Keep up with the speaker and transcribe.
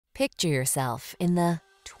Picture yourself in the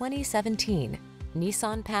 2017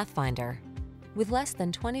 Nissan Pathfinder. With less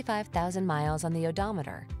than 25,000 miles on the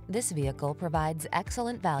odometer, this vehicle provides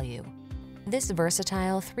excellent value. This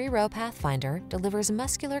versatile three-row Pathfinder delivers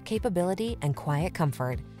muscular capability and quiet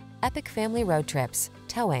comfort. Epic family road trips,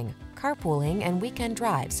 towing, carpooling, and weekend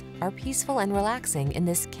drives are peaceful and relaxing in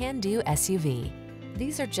this can-do SUV.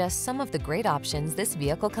 These are just some of the great options this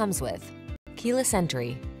vehicle comes with: keyless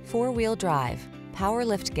entry, four-wheel drive, power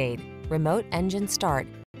liftgate, remote engine start,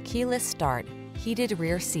 keyless start, heated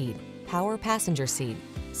rear seat, power passenger seat,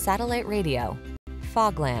 satellite radio,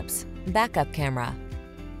 fog lamps, backup camera.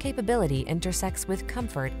 Capability intersects with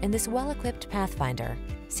comfort in this well-equipped Pathfinder.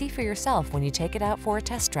 See for yourself when you take it out for a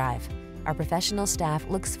test drive. Our professional staff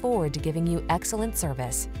looks forward to giving you excellent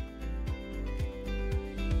service.